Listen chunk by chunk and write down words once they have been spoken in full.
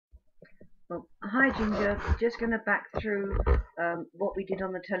Oh, hi Ginger, just going to back through what we did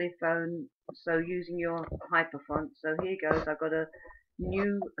on the telephone, so using your Hyperfont. So here goes, I've got a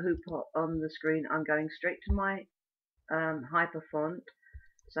new hoop on the screen. I'm going straight to my Hyperfont,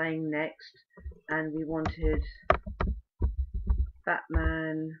 saying next, and we wanted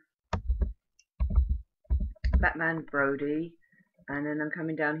Batman Brody, and then I'm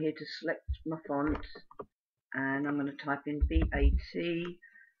coming down here to select my font, and I'm going to type in BAT,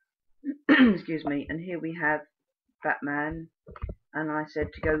 excuse me, and here we have Batman, and I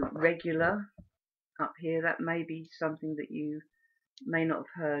said to go regular up here. That may be something that you may not have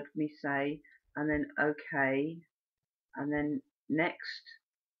heard me say, and then OK, and then next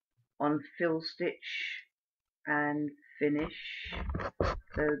on fill stitch and finish.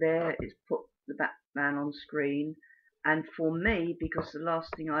 So there it's put the Batman on screen, and for me, because the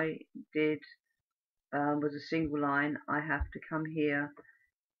last thing I did was a single line, I have to come here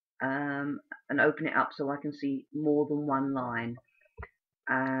and open it up so I can see more than one line.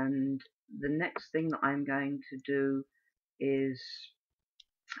 And the next thing that I'm going to do is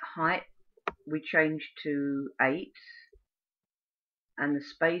height. We changed to 8, and the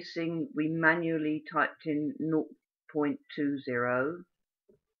spacing we manually typed in 0.20,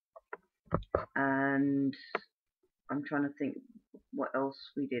 and I'm trying to think what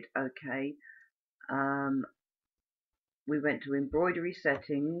else we did. Okay, we went to embroidery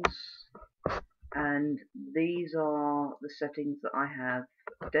settings, and these are the settings that I have.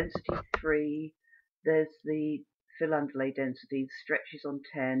 Density 3, there's the fill underlay density, stretches on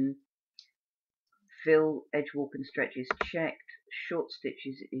 10, fill edge warp and stretch is checked, short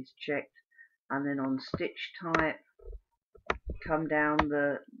stitches is checked, and then on stitch type, come down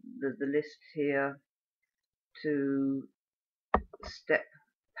the list here to step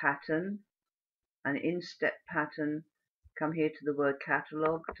pattern, and in step pattern come here to the word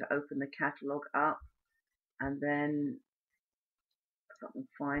catalogue to open the catalogue up, and then if I can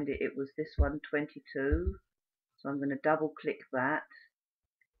find it, it was this one, 22, so I'm going to double click that.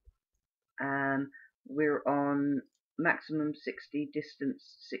 We're on maximum 60,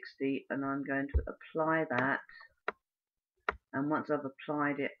 distance 60, and I'm going to apply that, and once I've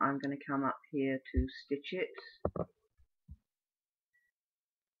applied it, I'm going to come up here to stitch it.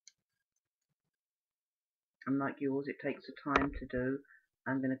 And like yours, it takes a time to do.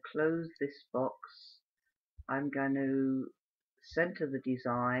 I'm going to close this box. I'm going to center the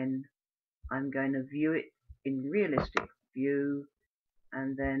design. I'm going to view it in realistic view,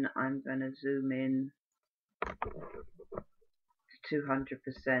 and then I'm going to zoom in to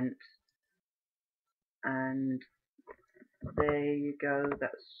 200%, and there you go.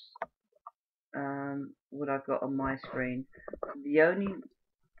 That's what I've got on my screen. The only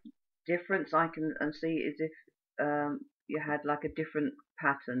difference I can see is if you had like a different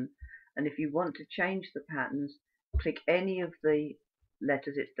pattern, and if you want to change the patterns, click any of the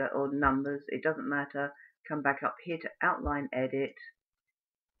letters or numbers, it doesn't matter, come back up here to outline edit,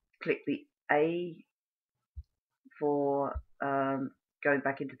 click the A for going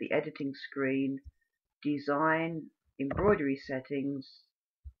back into the editing screen, design, embroidery settings,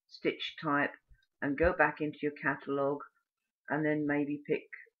 stitch type, and go back into your catalogue, and then maybe pick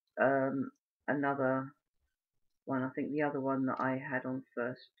another one. I think the other one that I had on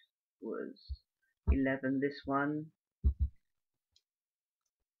first was 11, this one.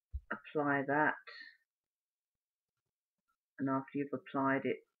 Apply that, and after you've applied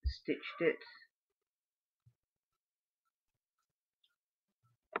it, stitched it,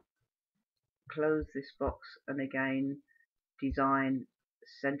 close this box, and again design,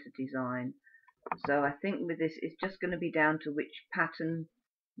 center design. So I think with this it's just going to be down to which pattern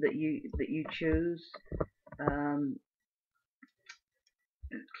that you choose.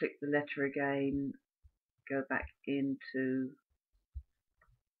 Click the letter again, go back into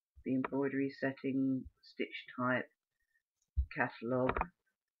the embroidery setting, stitch type, catalogue,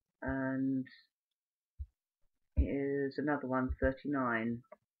 and here's another one, 39,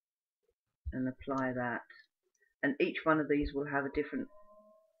 and apply that. And each one of these will have a different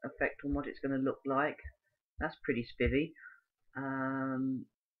effect on what it's going to look like. That's pretty spivvy.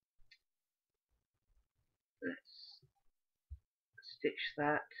 Let's stitch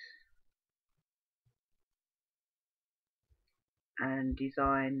that and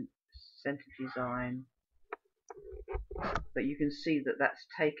design, center design, but you can see that that's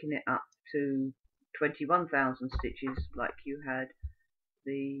taken it up to 21,000 stitches, like you had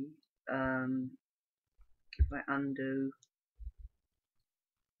the if I undo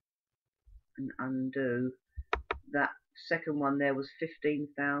and undo, that second one there was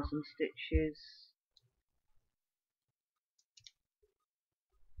 15,000 stitches.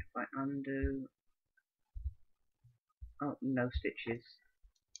 I undo, oh, no stitches.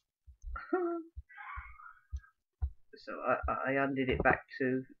 So I undid it back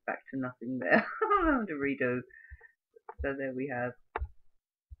to nothing there. I have to redo. So there we have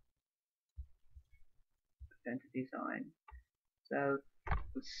center design. So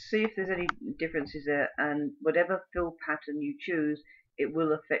let's see if there's any differences there, and whatever fill pattern you choose, it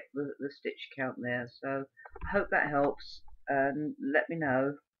will affect the stitch count there. So I hope that helps, and let me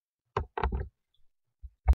know.